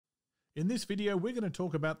In this video, we're going to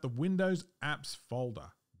talk about the Windows Apps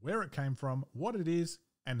folder, where it came from, what it is,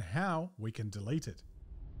 and how we can delete it.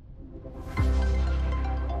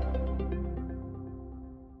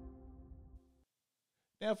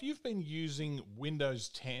 Now, if you've been using Windows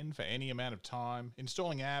 10 for any amount of time,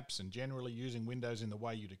 installing apps and generally using Windows in the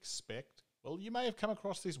way you'd expect, well, you may have come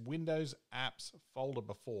across this Windows Apps folder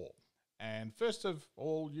before. And first of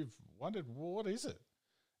all, you've wondered, what is it?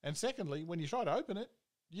 And secondly, when you try to open it,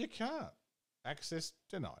 you can't. Access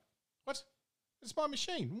denied. What? It's my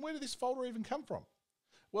machine. Where did this folder even come from?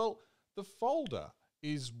 Well, the folder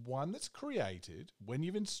is one that's created when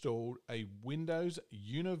you've installed a Windows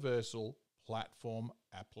Universal Platform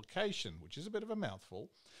application, which is a bit of a mouthful.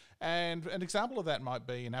 And an example of that might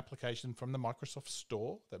be an application from the Microsoft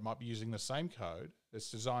Store that might be using the same code that's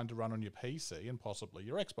designed to run on your PC and possibly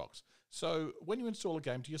your Xbox. So when you install a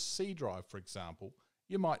game to your C drive, for example,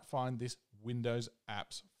 you might find this Windows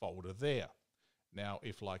Apps folder there. Now,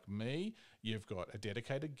 if like me, you've got a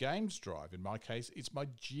dedicated games drive, in my case, it's my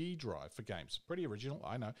G drive for games. Pretty original,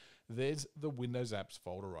 I know. There's the Windows Apps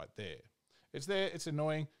folder right there. It's there, it's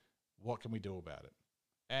annoying. What can we do about it?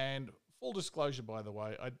 And full disclosure, by the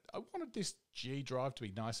way, I wanted this G drive to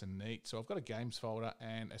be nice and neat, so I've got a games folder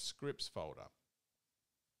and a scripts folder.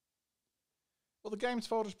 Well, the games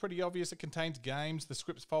folder is pretty obvious. It contains games. The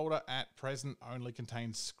scripts folder at present only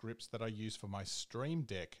contains scripts that I use for my Stream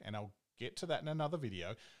Deck, and I'll get to that in another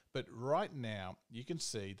video. But right now, you can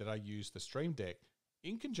see that I use the Stream Deck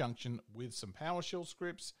in conjunction with some PowerShell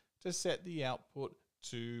scripts to set the output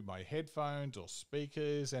to my headphones or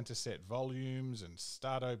speakers and to set volumes and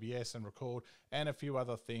start OBS and record and a few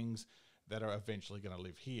other things that are eventually going to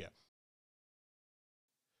live here.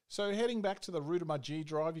 So heading back to the root of my G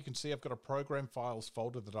drive, you can see I've got a program files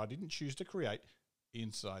folder that I didn't choose to create.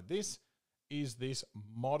 Inside this is this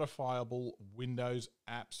modifiable Windows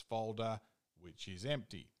Apps folder, which is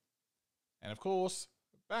empty. And of course,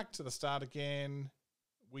 back to the start again,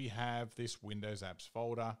 we have this Windows Apps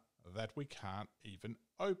folder that we can't even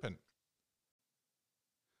open.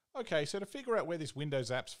 Okay, so to figure out where this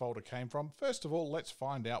Windows Apps folder came from, first of all, let's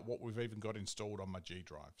find out what we've even got installed on my G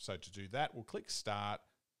drive. So to do that, we'll click Start.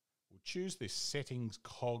 We'll choose this settings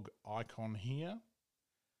cog icon here.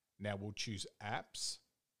 Now we'll choose apps.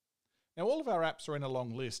 Now all of our apps are in a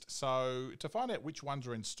long list, so to find out which ones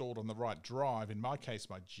are installed on the right drive, in my case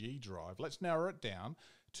my G drive, let's narrow it down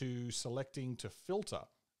to selecting to filter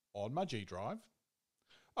on my G drive.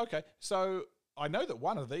 Okay, so I know that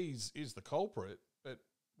one of these is the culprit, but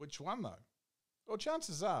which one though? Well,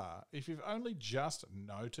 chances are, if you've only just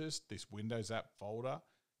noticed this Windows App folder,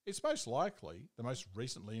 it's most likely the most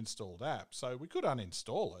recently installed app, so we could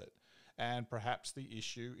uninstall it and perhaps the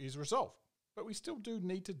issue is resolved. But we still do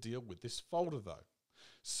need to deal with this folder though.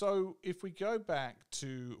 So if we go back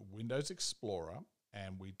to Windows Explorer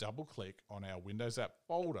and we double click on our Windows App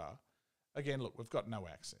folder, again, look, we've got no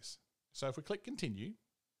access. So if we click Continue,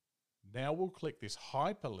 now we'll click this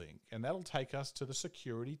hyperlink and that'll take us to the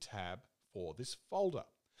Security tab for this folder.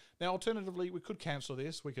 Now, alternatively, we could cancel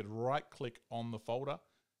this. We could right click on the folder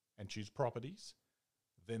and choose Properties,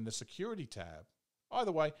 then the Security tab.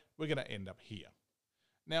 Either way, we're going to end up here.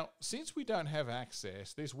 Now, since we don't have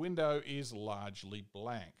access, this window is largely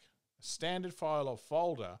blank. A standard file or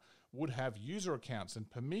folder would have user accounts and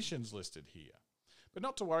permissions listed here. But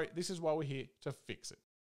not to worry, this is why we're here to fix it.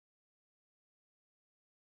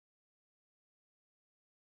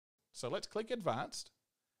 So let's click Advanced,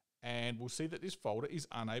 and we'll see that this folder is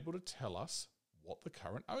unable to tell us what the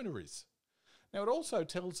current owner is. Now, it also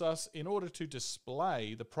tells us in order to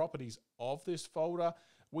display the properties of this folder,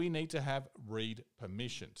 we need to have read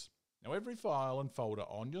permissions. Now, every file and folder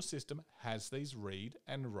on your system has these read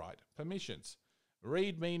and write permissions.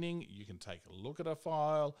 Read meaning you can take a look at a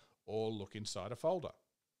file or look inside a folder.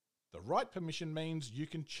 The write permission means you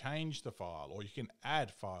can change the file or you can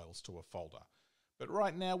add files to a folder. But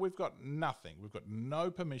right now we've got nothing. We've got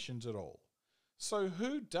no permissions at all. So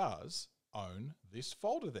who does own this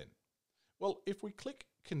folder then? Well, if we click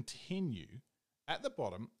Continue, at the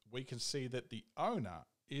bottom, we can see that the owner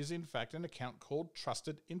is in fact an account called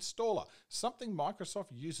Trusted Installer, something Microsoft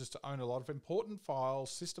uses to own a lot of important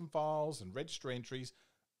files, system files, and registry entries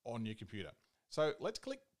on your computer. So let's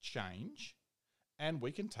click Change, and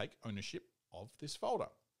we can take ownership of this folder.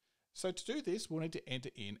 So to do this, we'll need to enter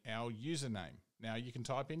in our username. Now you can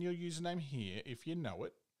type in your username here if you know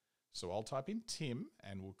it. So I'll type in Tim,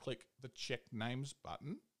 and we'll click the Check Names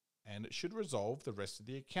button, and it should resolve the rest of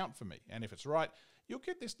the account for me. And if it's right, you'll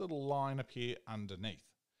get this little line appear underneath.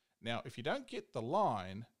 Now, if you don't get the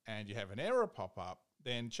line and you have an error pop up,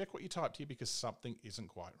 then check what you typed here because something isn't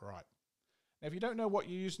quite right. Now, if you don't know what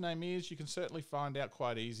your username is, you can certainly find out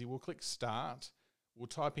quite easy. We'll click Start. We'll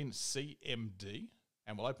type in CMD,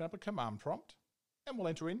 and we'll open up a command prompt, and we'll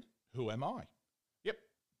enter in, who am I? Yep,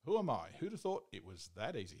 who am I? Who'd have thought it was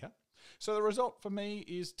that easy, huh? So the result for me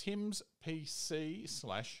is Tim's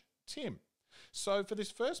PC/Tim. So for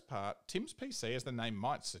this first part, Tim's PC, as the name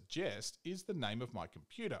might suggest, is the name of my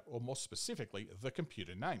computer, or more specifically, the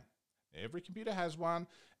computer name. Every computer has one,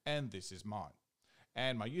 and this is mine.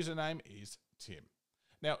 And my username is Tim.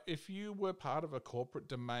 Now, if you were part of a corporate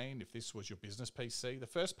domain, if this was your business PC, the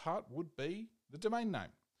first part would be the domain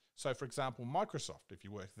name. So for example, Microsoft, if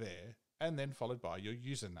you work there, and then followed by your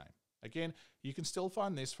username. Again, you can still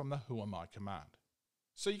find this from the who am I command.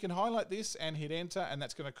 So you can highlight this and hit enter, and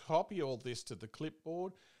that's going to copy all this to the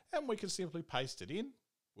clipboard, and we can simply paste it in.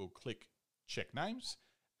 We'll click check names,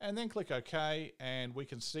 and then click OK, and we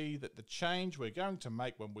can see that the change we're going to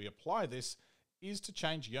make when we apply this is to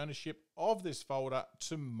change the ownership of this folder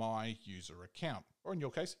to my user account, or in your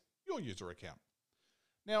case, your user account.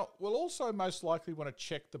 Now, we'll also most likely want to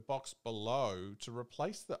check the box below to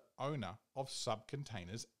replace the owner of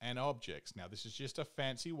subcontainers and objects. Now, this is just a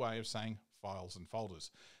fancy way of saying files and folders.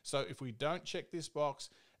 So if we don't check this box,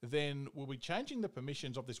 then we'll be changing the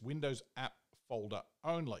permissions of this Windows app folder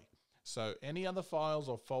only. So any other files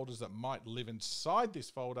or folders that might live inside this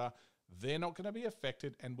folder, they're not going to be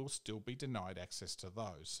affected and we'll still be denied access to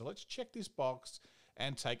those. So let's check this box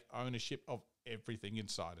and take ownership of everything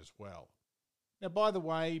inside as well. Now, by the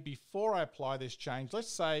way, before I apply this change, let's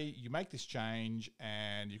say you make this change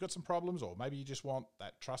and you've got some problems, or maybe you just want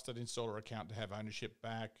that trusted installer account to have ownership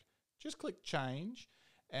back. Just click change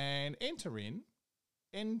and enter in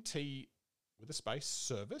NT with a space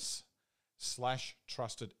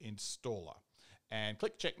service/trusted installer. And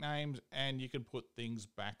click check names, and you can put things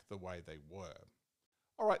back the way they were.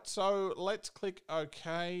 All right, so let's click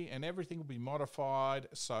OK, and everything will be modified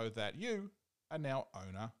so that you are now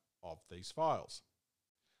owner of these files.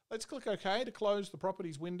 Let's click OK to close the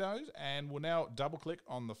properties windows, and we'll now double click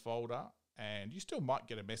on the folder, and you still might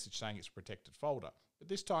get a message saying it's a protected folder. But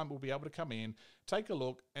this time we'll be able to come in, take a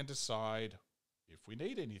look, and decide if we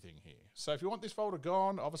need anything here. So if you want this folder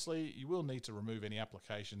gone, obviously you will need to remove any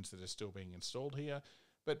applications that are still being installed here.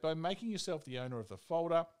 But by making yourself the owner of the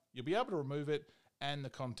folder, you'll be able to remove it and the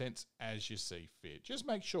contents as you see fit. Just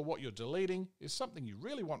make sure what you're deleting is something you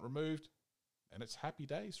really want removed, and it's happy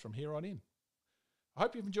days from here on in. I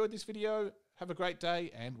hope you've enjoyed this video. Have a great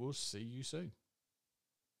day, and we'll see you soon.